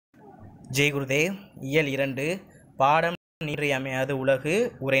ஜெய் குருதேவ். இயல் 2 பாடம் இன்றியமையாத உலகு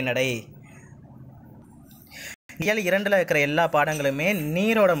உரைநடை. இயல் 2ல் இருக்கிற எல்லா பாடங்களுமே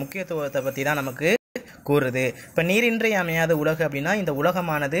நீரோட முக்கியத்துவத்தை பற்றி தான் நமக்கு கூறுது. இப்போ நீரின்றி அமையாத உலகு அப்படின்னா இந்த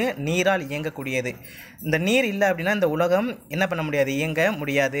உலகமானது நீரால் இயங்கக்கூடியது. இந்த நீர் இல்லை அப்படின்னா இந்த உலகம் என்ன பண்ண முடியாது, இயங்க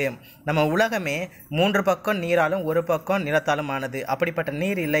முடியாது. நம்ம உலகமே 3 பக்கம் நீராலும் 1 பக்கம் நிலத்தாலும் ஆனது. அப்படிப்பட்ட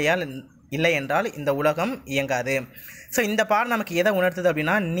நீர் இல்லை என்றால் இந்த உலகம் இயங்காது. ஸோ இந்த பாடம் நமக்கு எதை உணர்த்துது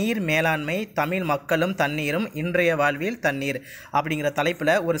அப்படின்னா நீர் மேலாண்மை, தமிழ் மக்களும் தண்ணீரும், இன்றைய வாழ்வில் தண்ணீர் அப்படிங்கிற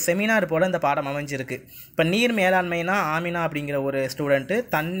தலைப்பில் ஒரு செமினார் போல் இந்த பாடம் அமைஞ்சிருக்கு. இப்போ நீர் மேலாண்மைனா ஆமினா அப்படிங்கிற ஒரு ஸ்டூடெண்ட்டு,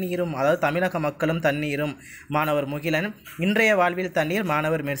 தண்ணீரும் அதாவது தமிழக மக்களும் தண்ணீரும் மாணவர் முகிலன், இன்றைய வாழ்வில் தண்ணீர்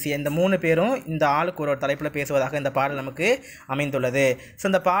மாணவர் மெர்சி, இந்த 3 பேரும் இந்த ஆளுக்கு ஒரு தலைப்பில் பேசுவதாக இந்த பாடம் நமக்கு அமைந்துள்ளது. ஸோ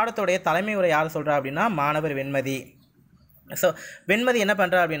இந்த பாடத்துடைய தலைமை உரை யார் சொல்கிறா அப்படின்னா மாணவர் வெண்மதி. ஸோ வெண்மதி என்ன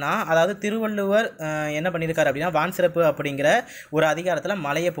பண்ணுறா அப்படின்னா, அதாவது திருவள்ளுவர் என்ன பண்ணியிருக்காரு அப்படின்னா வான் சிறப்பு அப்படிங்கிற ஒரு அதிகாரத்தில்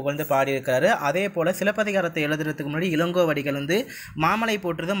மலையை புகழ்ந்து பாடியிருக்காரு. அதே போல் சிலப்பதிகாரத்தை எழுதுறதுக்கு முன்னாடி இளங்கோவடிகள் மாமலை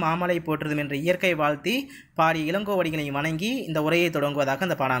போற்றுதும் என்ற இயற்கை வாழ்த்தி பாடி இளங்கோவடிகளை வணங்கி இந்த உரையை தொடங்குவதாக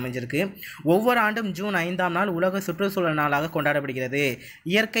அந்த பாடம் அமைஞ்சிருக்கு. ஒவ்வொரு ஆண்டும் ஜூன் 5ஆம் நாள் உலக சுற்றுச்சூழல் நாளாக கொண்டாடப்படுகிறது.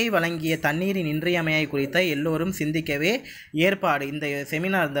 இயற்கை வழங்கிய தண்ணீரின் இன்றியமையை குறித்த எல்லோரும் சிந்திக்கவே ஏற்பாடு. இந்த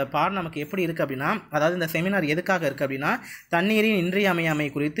செமினார், இந்த பாடம் நமக்கு எப்படி இருக்குது அப்படின்னா, அதாவது இந்த செமினார் எதுக்காக இருக்குது அப்படின்னா தண்ணீரின் இன்றியமையாமை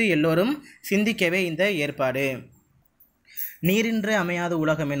குறித்து எல்லோரும் சிந்திக்கவே இந்த ஏற்பாடு. நீரின்றி அமையாத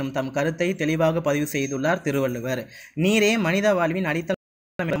உலகம் எனும் தம் கருத்தை தெளிவாக பதிவு செய்துள்ளார் திருவள்ளுவர். நீரே மனித வாழ்வின் அடித்தளம்.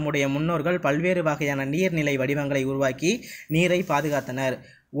 நம்முடைய முன்னோர்கள் பல்வேறு வகையான நீர்நிலை வடிவங்களை உருவாக்கி நீரை பாதுகாத்தனர்.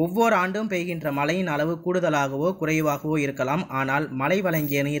 ஒவ்வொரு ஆண்டும் பெய்கின்ற மழையின் அளவு கூடுதலாகவோ குறைவாகவோ இருக்கலாம். ஆனால் மழை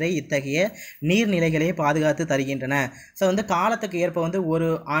வழங்கிய நீரை இத்தகைய நீர்நிலைகளே பாதுகாத்து தருகின்றன. ஸோ காலத்துக்கு ஏற்ப ஒரு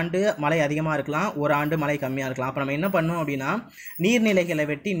ஆண்டு மழை அதிகமாக இருக்கலாம், ஒரு ஆண்டு மழை கம்மியாக இருக்கலாம். அப்போ நம்ம என்ன பண்ணணும் அப்படின்னா நீர்நிலைகளை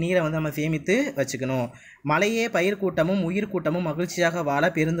வெட்டி நீரை நம்ம சேமித்து வச்சுக்கணும். மழையே பயிர் கூட்டமும் உயிர் கூட்டமும் மகிழ்ச்சியாக வாழ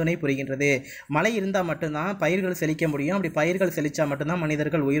பெருந்துணை புரிகின்றது. மழை இருந்தால் மட்டும்தான் பயிர்கள் செழிக்க முடியும். அப்படி பயிர்கள் செழித்தா மட்டும்தான்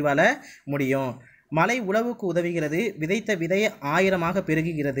மனிதர்கள் உயிர் வாழ முடியும். மழை உழவுக்கு உதவுகிறது. விதைத்த விதை 1000ஆக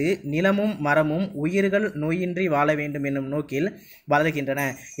பெருகுகிறது. நிலமும் மரமும் உயிர்கள் நோயின்றி வாழ வேண்டும் என்னும் நோக்கில் வளர்கின்றன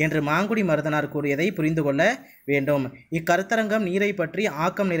என்று மாங்குடி மருதனார் கூறியதை புரிந்து கொள்ள வேண்டும். இக்கருத்தரங்கம் நீரை பற்றி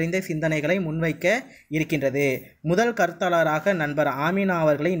ஆக்கம் நிறைந்த சிந்தனைகளை முன்வைக்க இருக்கின்றது. முதல் கருத்தாளராக நண்பர் ஆமினா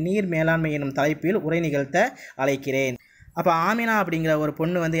அவர்களை நீர் மேலாண்மை எனும் தலைப்பில் உரை நிகழ்த்த அழைக்கிறேன். அப்போ ஆமினா அப்படிங்கிற ஒரு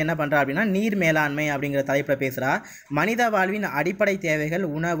பொண்ணு என்ன பண்ணுறா அப்படின்னா நீர் மேலாண்மை அப்படிங்கிற தலைப்பில் பேசுகிறா. மனித வாழ்வின் அடிப்படை தேவைகள்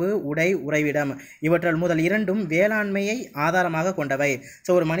உணவு, உடை, உறைவிடம் இவற்றில் முதல் 2ம் வேளாண்மையை ஆதாரமாக கொண்டவை.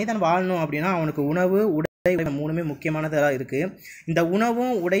 ஸோ ஒரு மனிதன் வாழணும் அப்படின்னா அவனுக்கு உணவு, உடை 3மே முக்கியமானதாக இருக்குது. இந்த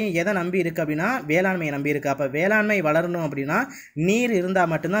உணவும் உடையும் எதை நம்பி இருக்குது அப்படின்னா வேளாண்மையை நம்பி இருக்குது. அப்போ வேளாண்மை வளரணும் அப்படின்னா நீர்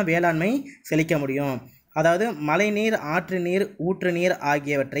இருந்தால் மட்டும்தான் வேளாண்மை செழிக்க முடியும். அதாவது மழை நீர், ஆற்று நீர், ஊற்று நீர்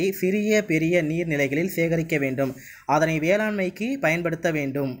ஆகியவற்றை சிறிய பெரிய நீர்நிலைகளில் சேகரிக்க வேண்டும். அதனை வேளாண்மைக்கு பயன்படுத்த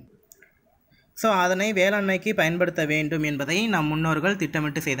வேண்டும் என்பதை நம் முன்னோர்கள்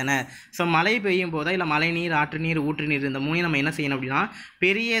திட்டமிட்டு செய்தனர். ஸோ மழை பெய்யும் போதோ இல்லை மழை நீர், ஆற்று நீர், ஊற்று நீர் இந்த 3 நம்ம என்ன செய்யணும் அப்படின்னா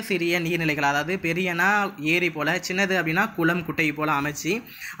பெரிய சிறிய நீர்நிலைகள், அதாவது பெரியனா ஏரி போல், சின்னது அப்படின்னா குளம் குட்டை போல் அமைச்சு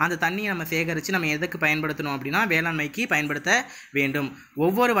அந்த தண்ணியை நம்ம சேகரித்து நம்ம எதுக்கு பயன்படுத்தணும் அப்படின்னா வேளாண்மைக்கு பயன்படுத்த வேண்டும்.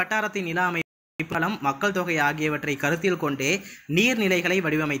 ஒவ்வொரு வட்டாரத்தின் நில அமைப்பு, மக்கள் தொகை ஆகியவற்றை கருத்தில் கொண்டே நீர்நிலைகளை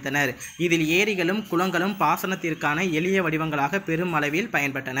வடிவமைத்தனர். இதில் ஏரிகளும் குளங்களும் பாசனத்திற்கான எளிய வடிவங்களாக பெரும் அளவில்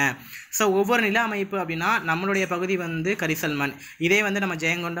பயன்பட்டன. ஸோ ஒவ்வொரு நில அமைப்பு அப்படின்னா நம்மளுடைய பகுதி கரிசல் மண். இதே நம்ம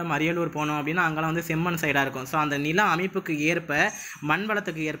ஜெயங்கொண்டம், அரியலூர் போனோம் அப்படின்னா அங்கெல்லாம் செம்மண் சைடாக இருக்கும். ஸோ அந்த நில அமைப்புக்கு ஏற்ப, மண்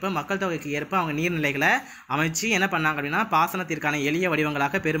வளத்துக்கு ஏற்ப, மக்கள் தொகைக்கு ஏற்ப அவங்க நீர்நிலைகளை அமைச்சு என்ன பண்ணாங்க அப்படின்னா பாசனத்திற்கான எளிய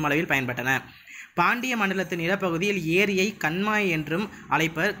வடிவங்களாக பெருமளவில் பயன்பட்டன. பாண்டிய மண்டலத்தின் நிலப்பகுதியில் ஏரியை கண்மாய் என்றும்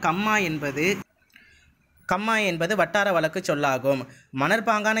அழைப்பர். கம்மாய் என்பது வட்டார வழக்கு சொல்லாகும்.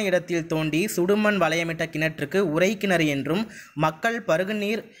 மணற்பாங்கான இடத்தில் தோண்டி சுடுமண் வளையமிட்ட கிணற்றுக்கு உரை கிணறு என்றும், மக்கள் பருகு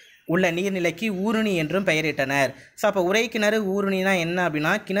நீர் உள்ள நீர்நிலைக்கு ஊருணி என்றும் பெயரிட்டனர். ஸோ அப்போ உரை கிணறு, ஊருணினா என்ன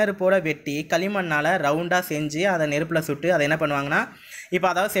அப்படின்னா கிணறு போல வெட்டி களிமண்ணால் ரவுண்டாக செஞ்சு அதை நெருப்பில் சுட்டு அதை என்ன பண்ணுவாங்கன்னா இப்போ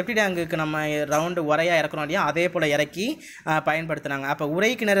அதாவது செப்டி டேங்குக்கு நம்ம ரவுண்டு உரையாக இறக்கணும் இல்லையா, அதே போல் இறக்கி பயன்படுத்தினாங்க. அப்போ உரை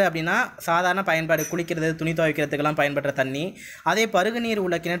கிணறு அப்படின்னா சாதாரண பயன்பாடு, குளிக்கிறது, துணி துவைக்கிறதுக்கெல்லாம் பயன்படுற தண்ணி. அதே பருகு நீர்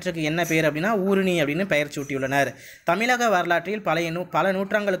உள்ள கிணற்றுக்கு என்ன பேர் அப்படின்னா ஊருணி அப்படின்னு பெயர் சூட்டியுள்ளனர். தமிழக வரலாற்றில்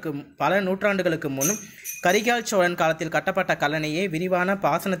பல நூற்றாண்டுகளுக்கு முன் கரிகால் சோழன் காலத்தில் கட்டப்பட்ட கல்லணையே விரிவான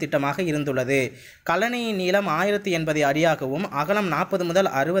பாசன திட்டமாக இருந்துள்ளது. கல்லணையின் நீளம் 1080 அடியாகவும், அகலம் 40 முதல்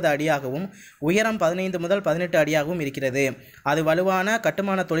 60 அடியாகவும், உயரம் 15 முதல் 18 அடியாகவும் இருக்கிறது. அது வலுவான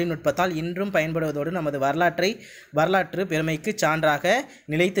கட்டுமான தொழில்நுட்பத்தால் இன்றும் பயன்படுவதோடு நமது வரலாற்று பெருமைக்கு சான்றாக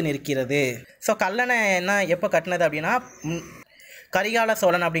நிலைத்து நிற்கிறது. ஸோ கல்லணை எப்போ கட்டினது அப்படின்னா கரிகால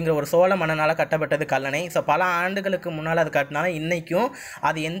சோழன் அப்படிங்கிற ஒரு சோழ மன்னனால் கட்டப்பட்டது கல்லணை. ஸோ பல ஆண்டுகளுக்கு முன்னால் அது கட்டினாலும் இன்றைக்கும்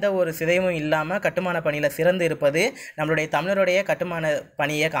அது எந்த ஒரு சிதைவும் இல்லாமல் கட்டுமான பணியில் சிறந்து இருப்பது நம்மளுடைய தமிழருடைய கட்டுமான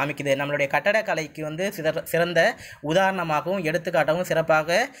பணியை காமிக்குது. நம்மளுடைய கட்டடக்கலைக்கு வந்து சிறந்த உதாரணமாகவும் எடுத்துக்காட்டாகவும்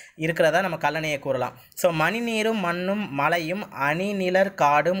சிறப்பாக இருக்கிறதா நம்ம கல்லணையை கூறலாம். ஸோ மணிநீரும் மண்ணும் மலையும் அணிநிலர்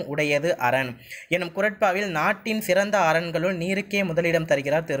காடும் உடையது அரண் எனும் குறட்பாவில் நாட்டின் சிறந்த அரண்களுள் நீருக்கே முதலிடம்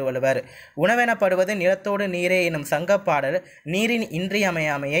தருகிறார் திருவள்ளுவர். உணவெனப்படுவது நிலத்தோடு நீரே எனும் சங்கப்பாடல் நீரின்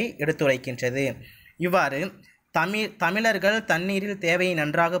இன்றியமையாமையை எடுத்துரைக்கின்றது. இவ்வாறு தமிழர்கள் தண்ணீரில் தேவையை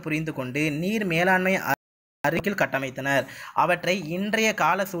நன்றாக புரிந்து கொண்டு நீர் மேலாண்மை அருகில் கட்டமைத்தனர். அவற்றை இன்றைய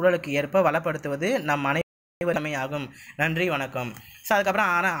கால சூழலுக்கு ஏற்ப வளப்படுத்துவது நம் அனைவருமே ஆகும். நன்றி, வணக்கம். ஸோ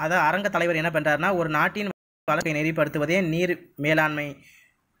அதுக்கப்புறம் அரங்க தலைவர் என்ன பண்ணுறாருன்னா, ஒரு நாட்டின் வளத்தை நெறிப்படுத்துவதே நீர் மேலாண்மை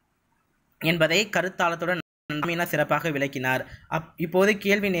என்பதை கருத்தாளத்துடன் சிறப்பாக விளக்கினார். இப்போது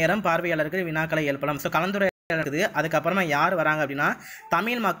கேள்வி நேரம். பார்வையாளர்கள் வினாக்களை எழுப்பலாம். ஸோ கலந்துரையாடல் இருக்குது. அதுக்கப்புறமா யார் வராங்க அப்படின்னா,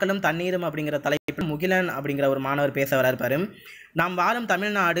 தமிழ் மக்களும் தண்ணீரும் அப்படிங்கிற தலைப்பில் முகிலன் அப்படிங்கிற ஒரு மாணவர் பேச வராரு. நாம் வாழும்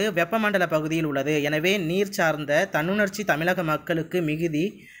தமிழ்நாடு வெப்பமண்டல பகுதியில் உள்ளது. எனவே நீர் சார்ந்த தன்னுணர்ச்சி தமிழக மக்களுக்கு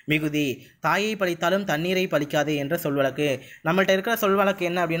மிகுதி. தாயை பழித்தாலும் தண்ணீரை பழிக்காதே என்ற சொல்வழக்கு. நம்மள்ட்ட இருக்கிற சொல்வழக்கு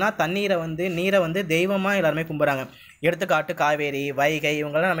என்ன அப்படின்னா, நீரை வந்து தெய்வமாக எல்லாருமே கும்பிட்றாங்க. எடுத்துக்காட்டு காவேரி, வைகை,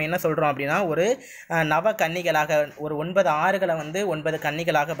 இவங்களாம் நம்ம என்ன சொல்கிறோம் அப்படின்னா, ஒரு நவ கன்னிகளாக, ஒரு 9 ஆறுகளை வந்து 9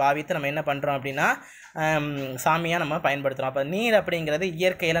 கன்னிகளாக பாவித்து நம்ம என்ன பண்ணுறோம் அப்படின்னா சாமியாக நம்ம பயன்படுத்துகிறோம். அப்போ நீர் அப்படிங்கிறது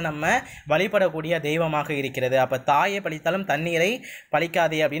இயற்கையில் நம்ம வழிபடக்கூடிய தெய்வமாக இருக்கிறது. அப்போ தாயை பழித்தாலும் தண்ணீரை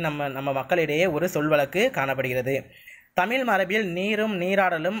பழிக்காதே அப்படின்னு நம்ம மக்களிடையே ஒரு சொல்வழக்கு காணப்படுகிறது. தமிழ் மரபில் நீரும்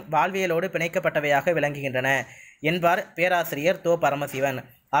நீராடலும் வாழ்வியலோடு பிணைக்கப்பட்டவையாக விளங்குகின்றன என்பார் பேராசிரியர் தோ. பரமசிவன்.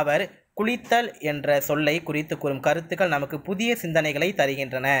 அவர் குளித்தல் என்ற சொல்லை குறித்து கூறும் கருத்துக்கள் நமக்கு புதிய சிந்தனைகளை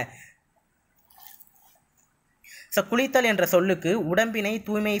தருகின்றன. ஸோ குளித்தல் என்ற சொல்லுக்கு உடம்பினை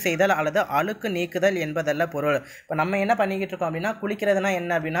தூய்மை செய்தல் அல்லது அழுக்கு நீக்குதல் என்பதல்ல பொருள். இப்போ நம்ம என்ன பண்ணிக்கிட்டு இருக்கோம் அப்படின்னா, குளிக்கிறதுனா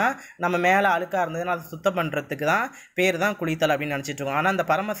என்ன அப்படின்னா, நம்ம மேலே அழுக்காக இருந்ததுன்னா அதை சுத்தம் பண்ணுறதுக்கு தான் பேர் தான் குளித்தல் அப்படின்னு நினச்சிட்டு இருக்கோம். ஆனால் அந்த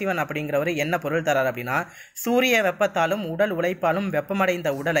பரமசிவன் அப்படிங்கிறவர் என்ன பொருள் தரார் அப்படின்னா, சூரிய வெப்பத்தாலும் உடல் உழைப்பாலும்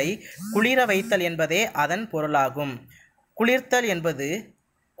வெப்பமடைந்த உடலை குளிர வைத்தல் என்பதே அதன் பொருளாகும்.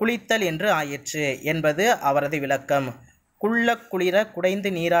 குளித்தல் என்று ஆயிற்று என்பது அவரது விளக்கம். குளிர குடைந்து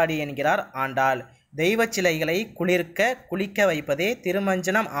நீராடி என்கிறார் ஆண்டாள். தெய்வ சிலைகளை குளிக்க வைப்பதே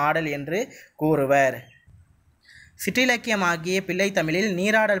திருமஞ்சனம் ஆடல் என்று கூறுவர். சிற்றிலக்கியமாகிய பிள்ளை தமிழில்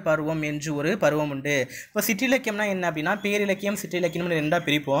நீராடல் பருவம் என்று ஒரு பருவம் உண்டு. இப்போ சிற்றிலக்கியம்னா என்ன அப்படின்னா, பேரிலக்கியம் சிற்றிலக்கியம்னு 2ஆக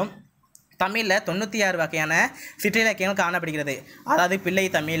பிரிப்போம். தமிழில் 96 வகையான சிற்றிலக்கியங்கள் காணப்படுகிறது. அதாவது பிள்ளை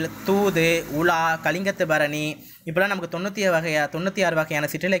தமிழ், தூது, உலா, கலிங்கத்து பரணி, இப்போலாம் நமக்கு 96 வகையான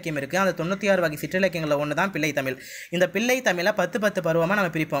சிற்றிலக்கியம் இருக்குது. அந்த 96 வகை சிற்றிலக்கியங்களில் ஒன்று தான் பிள்ளை தமிழ். இந்த பிள்ளை தமிழை 10 பருவமாக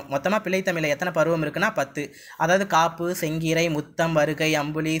நம்ம பிரிப்போம். மொத்தமாக பிள்ளை தமிழில் எத்தனை பருவம் இருக்குன்னா 10. அதாவது காப்பு, செங்கீரை, முத்தம், வருகை,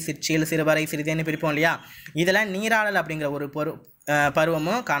 அம்புலி, சிற்றில், சிறுவரை, சிறிதேன்னு பிரிப்போம் இல்லையா. இதில் நீராடல் அப்படிங்கிற ஒரு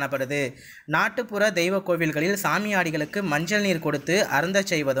பருவமும் காணப்படுது. நாட்டுப்புற தெய்வ கோவில்களில் சாமியாடிகளுக்கு மஞ்சள் நீர் கொடுத்து அருந்த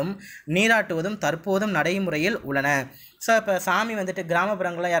செய்வதும் நீராட்டுவதும் தற்போதும் நடைமுறையில் உள்ளன. ஸோ இப்போ சாமி வந்துட்டு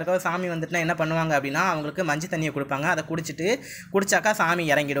கிராமப்புறங்களில் யாருக்காவது சாமி வந்துட்டுனா என்ன பண்ணுவாங்க அப்படின்னா, அவங்களுக்கு மஞ்சள் தண்ணியை கொடுப்பாங்க. அதை குடிச்சாக்கா சாமி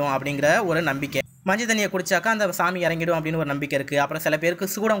இறங்கிடும் அப்படிங்கிற ஒரு நம்பிக்கை. மஞ்சள் தண்ணியை குடிச்சாக்கா அந்த சாமி இறங்கிடும் அப்படின்னு ஒரு நம்பிக்கை இருக்குது. அப்புறம் சில பேருக்கு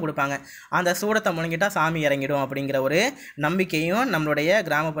சூடம் கொடுப்பாங்க. அந்த சூடத்தை முழுங்கிட்டா சாமி இறங்கிடும் அப்படிங்கிற ஒரு நம்பிக்கையும் நம்மளுடைய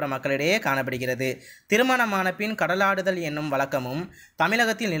கிராமப்புற மக்களிடையே காணப்படுகிறது. திருமணமான பின் கடலாடுதல் என்னும் வழக்கமும்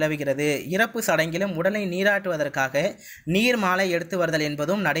தமிழகத்தில் நிலவுகிறது. இறப்பு சடங்கிலும் உடலை நீராட்டுவதற்காக நீர் மாலை எடுத்து வருதல்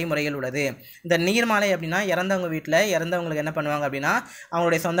என்பதும் நடைமுறையில் உள்ளது. இந்த நீர் மாலை அப்படின்னா, இறந்தவங்க வீட்டில் இறந்தவங்களுக்கு என்ன பண்ணுவாங்க அப்படின்னா,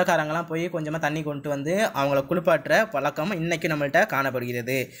 அவங்களுடைய சொந்தக்காரங்களாம் போய் கொஞ்சமாக தண்ணி கொண்டு வந்து அவங்கள குளிப்பாட்டுற பழக்கம் இன்றைக்கி நம்மள்கிட்ட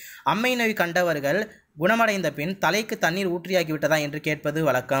காணப்படுகிறது. அம்மை நோய் கண்டவர்கள் குணமடைந்த பின் தலைக்கு தண்ணீர் ஊற்றியாக்கி விட்டதா என்று கேட்பது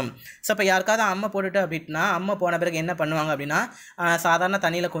வழக்கம். ஸோ இப்போ யாருக்காவது அம்மை போட்டுட்டு அப்படின்னா, அம்மை போன பிறகு என்ன பண்ணுவாங்க அப்படின்னா, சாதாரண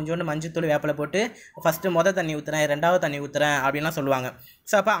தண்ணியில் கொஞ்சோண்டு மஞ்சத்தூள் வேப்பிலை போட்டு ஃபஸ்ட்டு தண்ணி ஊற்றுறேன், 2வது தண்ணி ஊற்றுறேன் அப்படின்லாம் சொல்லுவாங்க.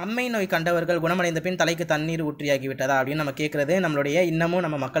 ஸோ அப்போ அம்மை நோய் கண்டவர்கள் குணமடைந்த பின் தலைக்கு தண்ணீர் ஊற்றியாக்கி விட்டதா அப்படின்னு நம்ம கேட்குறது நம்மளுடைய இன்னமும்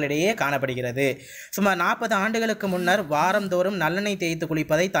நம்ம மக்களிடையே காணப்படுகிறது. சுமார் 40 ஆண்டுகளுக்கு முன்னர் வாரந்தோறும் நல்லெண்ணெய் தேய்த்து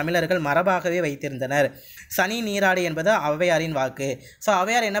குளிப்பதை தமிழர்கள் மரபாகவே வைத்திருந்தனர். சனி நீராடு என்பது ஔவையாரின் வாக்கு. ஸோ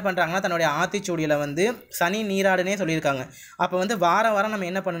ஔவையார் என்ன பண்ணுறாங்கன்னா, தன்னுடைய ஆத்திச்சூடியில் வந்து சனி நீராடுனே சொல்லியிருக்காங்க. அப்போ வந்து வாரம் நம்ம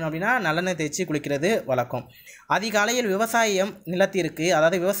என்ன பண்ணணும் அப்படின்னா, நல்லெண்ணெய் தேய்ச்சி குளிக்கிறது வழக்கம். அதிகாலையில் விவசாய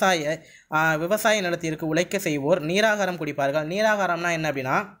நிலத்திற்கு உழைக்க செய்வோர் நீராகாரம் குடிப்பார்கள். நீராகாரம்னா என்ன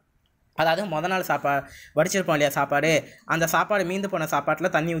அப்படின்னா, அதாவது நாள் வடிச்சிருப்போம் இல்லையா சாப்பாடு, அந்த சாப்பாடு மீந்து போன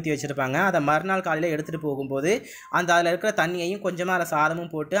சாப்பாட்டில் தண்ணி ஊற்றி வச்சுருப்பாங்க. அதை மறுநாள் காலையில் எடுத்துகிட்டு போகும்போது அதில் இருக்கிற தண்ணியையும் கொஞ்சமாக அதில்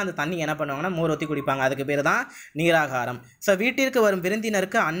சாதமும் போட்டு அந்த தண்ணி என்ன பண்ணுவாங்கன்னா மோர் ஊற்றி குடிப்பாங்க. அதுக்கு பேர் தான் நீராகாரம். ஸோ வீட்டிற்கு வரும்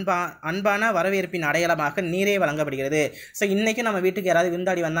விருந்தினருக்கு அன்பான வரவேற்பின் அடையாளமாக நீரே வழங்கப்படுகிறது. ஸோ இன்றைக்கும் நம்ம வீட்டுக்கு யாராவது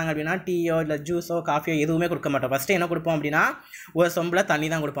விருந்தாடி வந்தாங்க அப்படின்னா டீயோ இல்லை ஜூஸோ காஃபியோ எதுவுமே கொடுக்க மாட்டோம். ஃபஸ்ட்டு என்ன கொடுப்போம் அப்படின்னா, ஒரு சொம்பில் தண்ணி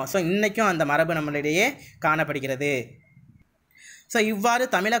தான் கொடுப்போம். ஸோ இன்றைக்கும் அந்த மரபு நம்மளிடையே காணப்படுகிறது. ஸோ இவ்வாறு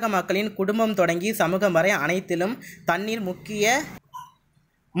தமிழக மக்களின் குடும்பம் தொடங்கி சமூகம் வரை அனைத்திலும் தண்ணீர்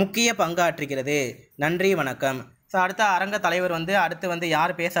முக்கிய பங்காற்றுகிறது. நன்றி, வணக்கம். ஸோ அடுத்த அரங்க தலைவர் அடுத்து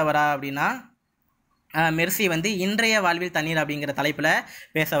யார் பேச வரா அப்படின்னா மெர்சி இன்றைய வாழ்வில் தண்ணீர் அப்படிங்கிற தலைப்பில்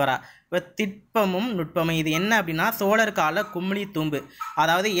பேச வரா. இப்போ திட்பமும் நுட்பமும் இது என்ன அப்படின்னா சோழர் கால குமிழி தூம்பு.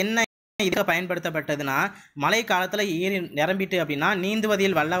 அதாவது என்ன இதுக்கு பயன்படுத்தப்பட்டதுன்னா மழை காலத்தில் ஏறி நிரம்பிட்டு அப்படின்னா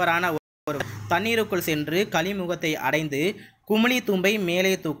நீந்துவதில் வல்லவரான ஒரு தண்ணீருக்குள் சென்று களிமுகத்தை அடைந்து குமிழி தூம்பை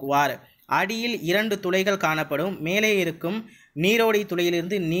மேலே தூக்குவார். அடியில் 2 துளைகள் காணப்படும். மேலே இருக்கும் நீரோடி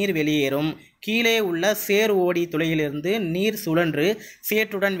துளையிலிருந்து நீர் வெளியேறும். கீழே உள்ள சேர் ஓடி துளையிலிருந்து நீர் சுழன்று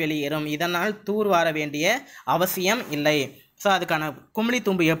சேற்றுடன் வெளியேறும். இதனால் தூர்வார வேண்டிய அவசியம் இல்லை. ஸோ அதுக்கான குமிழி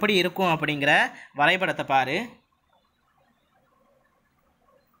தூம்பு எப்படி இருக்கும் அப்படிங்கிற வரைபடத்தை பாரு.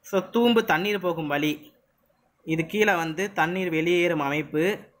 ஸோ தூம்பு தண்ணீர் போகும் வழி, இது கீழே தண்ணீர் வெளியேறும் அமைப்பு,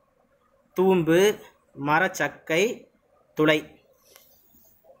 தூம்பு, மரச்சக்கை, துளை,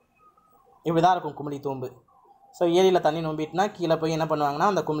 இப்படி தான் இருக்கும் குமிழி தூம்பு. ஸோ ஏரியில் தண்ணி நோம்பிட்டுனா கீழே போய் என்ன பண்ணுவாங்கன்னா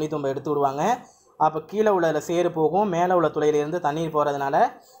அந்த குமிழி தூம்பை எடுத்து விடுவாங்க. அப்போ கீழே உள்ளதில் சேறு போகும், மேலே உள்ள துளையிலேருந்து தண்ணீர் போகிறதுனால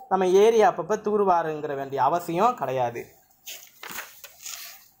நம்ம ஏரி அப்பப்போ தூர்வாருங்கிற வேண்டிய அவசியம் கிடையாது.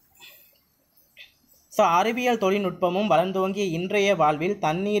 ஸோ அறிவியல் தொழில்நுட்பமும் வளர்ந்தோங்கிய இன்றைய வாழ்வில்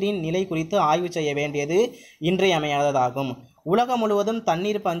தண்ணீரின் நிலை குறித்து ஆய்வு செய்ய வேண்டியது இன்றியமையாததாகும். உலகம் முழுவதும்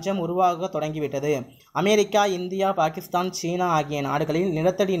தண்ணீர் பஞ்சம் உருவாக தொடங்கிவிட்டது. அமெரிக்கா, இந்தியா, பாகிஸ்தான், சீனா ஆகிய நாடுகளில்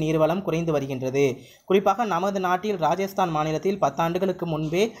நிலத்தடி நீர்வளம் குறைந்து வருகின்றது. குறிப்பாக நமது நாட்டில் ராஜஸ்தான் மாநிலத்தில் 10 ஆண்டுகளுக்கு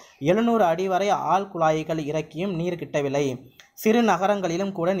முன்பே 700 அடி வரை ஆழ் குழாய்கள் இறக்கியும் நீர் கிட்டவில்லை. சிறு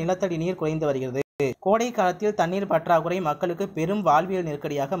நகரங்களிலும் கூட நிலத்தடி நீர் குறைந்து வருகிறது. கோடை காலத்தில் தண்ணீர் பற்றாக்குறை மக்களுக்கு பெரும் வாழ்வியல்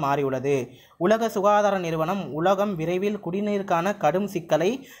நெருக்கடியாக மாறியுள்ளது. உலக சுகாதார நிறுவனம் உலகம் விரைவில் குடிநீருக்கான கடும்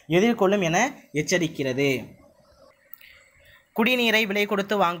சிக்கலை எதிர்கொள்ளும் என எச்சரிக்கிறது. குடிநீரை விலை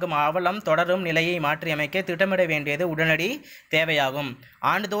கொடுத்து வாங்கும் அவலம் தொடரும் நிலையை மாற்றியமைக்க திட்டமிட வேண்டியது உடனடி தேவையாகும்.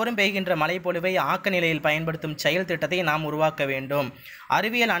 ஆண்டுதோறும் பெய்கின்ற மழைப்பொழிவை ஆக்க நிலையில் பயன்படுத்தும் செயல் திட்டத்தை நாம் உருவாக்க வேண்டும்.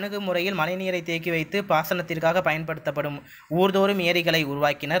 அறிவியல் அணுகுமுறையில் மழைநீரை தேக்கி வைத்து பாசனத்திற்காக பயன்படுத்தப்படும் ஊர்தோறும் ஏரிகளை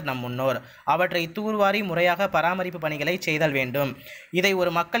உருவாக்கினர் நம் முன்னோர். அவற்றை தூர்வாரி முறையாக பராமரிப்பு பணிகளை செய்தல் வேண்டும். இதை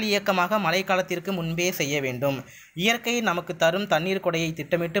ஒரு மக்கள் இயக்கமாக மழைக்காலத்திற்கு முன்பே செய்ய வேண்டும். இயற்கை நமக்கு தரும் தண்ணீர் கொடையை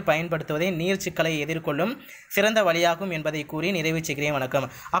திட்டமிட்டு பயன்படுத்துவதே நீர் சிக்கலை எதிர்கொள்ளும் சிறந்த வழியாகும் என்பதை கூறி நிறைவு செய்கிறேன். வணக்கம்.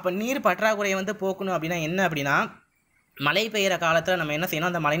 அப்போ நீர் பற்றாக்குறையை போக்கணும் அப்படின்னா என்ன அப்படின்னா மழை பெய்கிற காலத்தில் நம்ம என்ன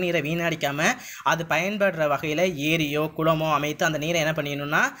செய்யணும், அந்த மழை நீரை வீணடிக்காமல் அது பயன்படுற வகையில் ஏரியோ குளமோ அமைத்து அந்த நீரை என்ன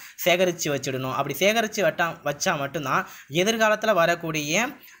பண்ணிடணும்னா சேகரித்து வச்சிடணும். அப்படி சேகரித்து வச்சா மட்டும்தான் எதிர்காலத்தில் வரக்கூடிய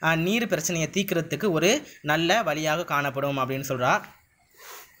நீர் பிரச்சனையை தீர்க்கிறதுக்கு ஒரு நல்ல வழியாக காணப்படும் அப்படின்னு சொல்கிறா.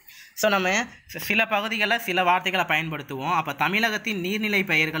 ஸோ நம்ம சில பகுதிகளில் சில வார்த்தைகளை பயன்படுத்துவோம். அப்போ தமிழகத்தின் நீர்நிலை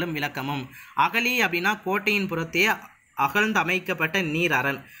பெயர்களும் விளக்கமும். அகழி அப்படின்னா கோட்டையின் புறத்தே அகழ்ந்து அமைக்கப்பட்ட நீர்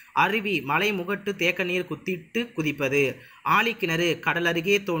அரண். அருவி மலை முகட்டு தேக்க நீர் குத்திட்டு குதிப்பது. ஆழிக்கிணறு கடல்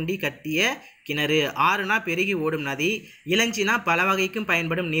அருகே தோண்டி கட்டிய கிணறு. ஆறுனா பெருகி ஓடும் நதி. இளஞ்சினா பல வகைக்கும்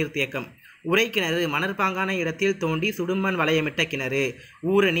பயன்படும் நீர் தேக்கம். உறைக்கிணறு மணற்பாங்கான இடத்தில் தோண்டி சுடுமண் வளையமிட்ட கிணறு.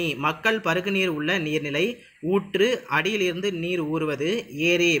 ஊரணி மக்கள் பருகு நீர் உள்ள நீர்நிலை. ஊற்று அடியிலிருந்து நீர் ஊறுவது.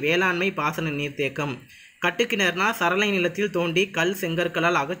 ஏரி வேளாண்மை பாசன நீர்த்தேக்கம். கட்டுக்கிணறுனா சரளை நிலத்தில் தோண்டி கல்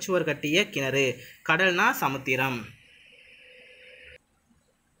செங்கற்களால் அகச்சுவர் கட்டிய கிணறு. கடல்னா சமுத்திரம்.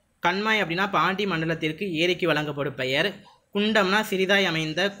 கண்மாய் அப்படின்னா பாண்டி மண்டலத்திற்கு ஏரிக்கு வழங்கப்படும் பெயர். குண்டம்னா சிறிதாய்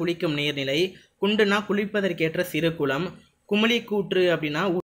அமைந்த குளிக்கும் நீர்நிலை. குண்டுனா குளிப்பதற்கேற்ற சிறு குளம். குமிழி கூற்று அப்படின்னா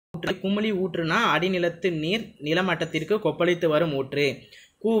குமிழி ஊற்றுனா அடிநிலத்து நீர் நிலமட்டத்திற்கு கொப்பளித்து வரும் ஊற்று.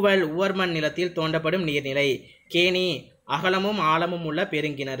 கூவல் உவர்மண் நிலத்தில் தோண்டப்படும் நீர்நிலை. கேணி அகலமும் ஆழமும் உள்ள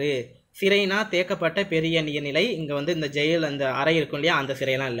பெருங்கிணறு. சிறைனா தேக்கப்பட்ட பெரிய நீர்நிலை. இங்கே இந்த ஜெயில் அந்த அறை இருக்கும் இல்லையா, அந்த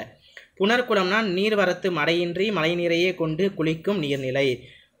சிறையெல்லாம் இல்லை. புனர்குளம்னா நீர்வரத்து மழையின்றி மழைநீரையே கொண்டு குளிக்கும் நீர்நிலை.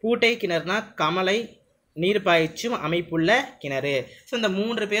 பூட்டை கிணறுனா கமலை நீர் பாய்ச்சும் அமைப்புள்ள கிணறு. ஸோ இந்த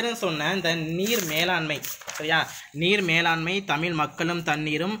 3 பேரும் சொன்ன இந்த நீர் மேலாண்மை, சரியா, நீர் மேலாண்மை தமிழ் மக்களும்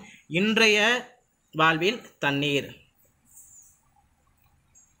தண்ணீரும் இன்றைய வாழ்வில் தண்ணீர்.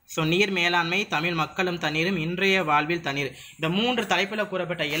 ஸோ நீர் மேலாண்மை தமிழ் மக்களும் தண்ணீரும் இன்றைய வாழ்வில் தண்ணீர். இந்த 3 தலைப்பில்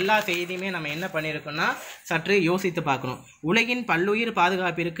கூறப்பட்ட எல்லா செய்தியுமே நம்ம என்ன பண்ணியிருக்கோம்னா சற்று யோசித்து பார்க்கணும். உலகின் பல்லுயிர்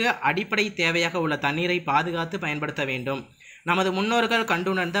பாதுகாப்பிற்கு அடிப்படை தேவையாக உள்ள தண்ணீரை பாதுகாத்து பயன்படுத்த வேண்டும். நமது முன்னோர்கள்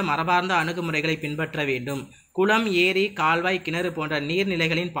கண்டுணர்ந்த மரபார்ந்த அணுகுமுறைகளை பின்பற்ற வேண்டும். குளம், ஏரி, கால்வாய், கிணறு போன்ற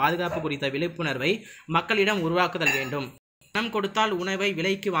நீர்நிலைகளின் பாதுகாப்பு குறித்த விழிப்புணர்வை மக்களிடம் உருவாக்குதல் வேண்டும். பணம் கொடுத்தால் உணவை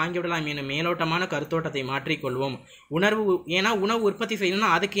விலைக்கு வாங்கிவிடலாம் எனும் மேலோட்டமான கருத்தோட்டத்தை மாற்றிக்கொள்வோம். உணவு உற்பத்தி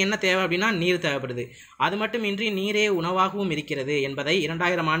செய்யணும்னா அதுக்கு என்ன தேவை அப்படின்னா நீர் தேவைப்படுது. அது மட்டுமின்றி நீரே உணவாகவும் இருக்கிறது என்பதை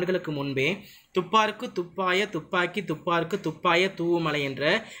 2000 ஆண்டுகளுக்கு முன்பே துப்பார்க்கு துப்பாய துப்பாக்கி துப்பார்க்கு துப்பாய தூவுமலை என்ற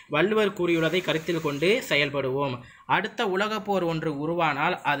வள்ளுவர் கூறியுள்ளதை கருத்தில் கொண்டு செயல்படுவோம். அடுத்த உலகப் போர் ஒன்று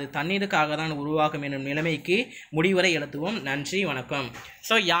உருவானால் அது தண்ணீருக்காக தான் உருவாகும் என்னும் நிலைமைக்கு முடிவுரை எழுத்துவோம். நன்றி, வணக்கம்.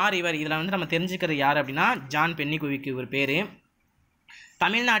 ஸோ யார் இவர்? இதில் வந்து நம்ம தெரிஞ்சுக்கிறது யார் அப்படின்னா ஜான் பென்னிகுவிக் இவர் பேர்.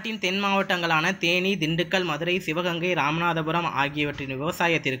 தமிழ்நாட்டின் தென் மாவட்டங்களான தேனி, திண்டுக்கல், மதுரை, சிவகங்கை, ராமநாதபுரம் ஆகியவற்றின்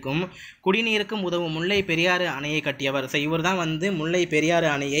விவசாயத்திற்கும் குடிநீருக்கும் உதவும் முல்லை பெரியாறு அணையை கட்டியவர். ஸோ இவர் தான் வந்து முல்லை பெரியாறு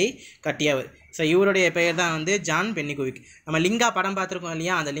அணையை கட்டியவர். ஸோ இவருடைய பெயர் தான் வந்து ஜான் பென்னிகுவிக். நம்ம லிங்கா படம் பார்த்துருக்கோம்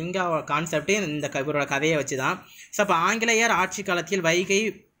இல்லையா, அந்த லிங்கா கான்செப்டே இவரோட கதையை வச்சு தான். ஸோ அப்போ ஆங்கிலேயர் ஆட்சி காலத்தில் வைகை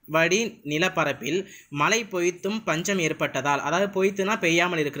வடி நிலப்பரப்பில் மழை பொய்த்தும் பஞ்சம் ஏற்பட்டதால், அதாவது பொய்த்துனா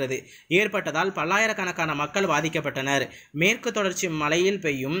பெய்யாமல் இருக்கிறது, ஏற்பட்டதால் பல்லாயிரக்கணக்கான மக்கள் பாதிக்கப்பட்டனர். மேற்கு தொடர்ச்சி மலையில்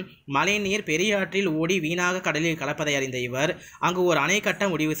பெய்யும் மழை நீர் பெரியாற்றில் ஓடி வீணாக கடலில் கலப்பதை அறிந்த இவர் அங்கு ஒரு அணை கட்ட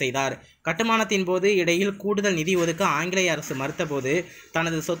முடிவு செய்தார். கட்டுமானத்தின் போது இடையில் கூடுதல் நிதி ஒதுக்க ஆங்கிலேய அரசு மறுத்தபோது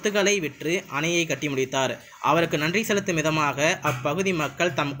தனது சொத்துக்களை விற்று அணையை கட்டி முடித்தார். அவருக்கு நன்றி செலுத்தும் விதமாக அப்பகுதி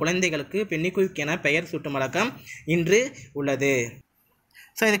மக்கள் தம் குழந்தைகளுக்கு பென்னிகுவிக் என பெயர் சூட்டும் வழக்கம் இன்று உள்ளது.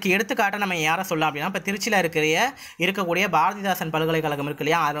 ஸோ இதுக்கு எடுத்துக்காட்ட நம்ம யாரை சொல்லலாம் அப்படின்னா, இப்போ திருச்சியில் இருக்கக்கூடிய பாரதிதாசன் பல்கலைக்கழகம் இருக்கு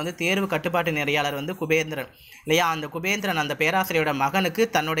இல்லையா, அதில் வந்து தேர்வு கட்டுப்பாட்டு நெறியாளர் வந்து குபேந்திரன் இல்லையா. அந்த குபேந்திரன் அந்த பேராசிரியரோட மகனுக்கு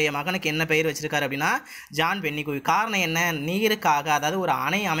தன்னுடைய மகனுக்கு என்ன பெயர் வச்சிருக்காரு அப்படின்னா ஜான் பென்னிகுவிக். காரணம் என்ன? நீருக்காக, அதாவது ஒரு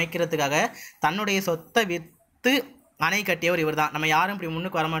அணை அமைக்கிறதுக்காக தன்னுடைய சொத்தை விற்று அணை கட்டியவர் இவர் தான். நம்ம யாரும் இப்படி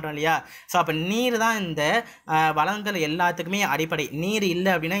முன்னுக்கு வரமாட்டோம் இல்லையா. ஸோ அப்போ நீர் தான் இந்த வளங்கள் எல்லாத்துக்குமே அடிப்படை. நீர்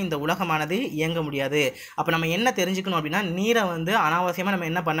இல்லை அப்படின்னா இந்த உலகமானது இயங்க முடியாது. அப்போ நம்ம என்ன தெரிஞ்சுக்கணும் அப்படின்னா, நீரை வந்து அனாவசியமாக நம்ம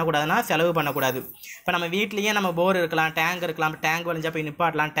என்ன பண்ணக்கூடாதுன்னா செலவு பண்ணக்கூடாது. இப்போ நம்ம வீட்லேயே நம்ம போர் இருக்கலாம், டேங்க் இருக்கலாம், டேங்க் வளைஞ்சால் போய்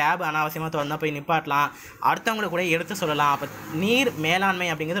நிப்பாட்டலாம், டேப் அனாவசியமாக திறந்தா போய் நிப்பாட்டலாம், அடுத்தவங்களுக்கு கூட எடுத்து சொல்லலாம். அப்போ நீர் மேலாண்மை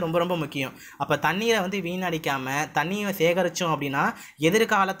அப்படிங்கிறது ரொம்ப ரொம்ப முக்கியம். அப்போ தண்ணீரை வந்து வீணடிக்காமல் தண்ணியை சேகரித்தோம் அப்படின்னா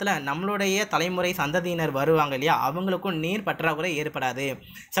எதிர்காலத்தில் நம்மளுடைய தலைமுறை சந்ததியினர் வருவாங்க இல்லையா, அவங்களுக்கும் நீர் பற்றாக்குறை ஏற்படாது.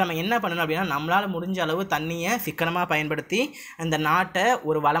 ஸோ நம்ம என்ன பண்ணணும் அப்படின்னா, நம்மளால் முடிஞ்ச அளவு தண்ணியை சிக்கனமாக பயன்படுத்தி இந்த நாட்டை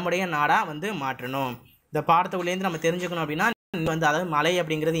ஒரு வளமுடைய நாடாக வந்து மாற்றணும். இந்த பாடத்துக்குள்ளேருந்து நம்ம தெரிஞ்சுக்கணும் அப்படின்னா வந்து, அதாவது மழை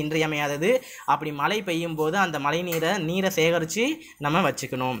அப்படிங்கிறது இன்றியமையாதது. அப்படி மழை பெய்யும் போது அந்த மழை நீரை சேகரித்து நம்ம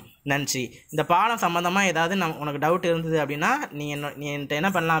வச்சுக்கணும். நன்றி. இந்த பாடம் சம்மந்தமாக ஏதாவது உனக்கு டவுட் இருந்தது அப்படின்னா நீ என்கிட்ட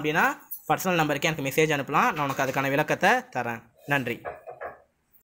என்ன பண்ணலாம் அப்படின்னா பர்சனல் நம்பருக்கு எனக்கு மெசேஜ் அனுப்பலாம். நான் உனக்கு அதுக்கான விளக்கத்தை தரேன். நன்றி.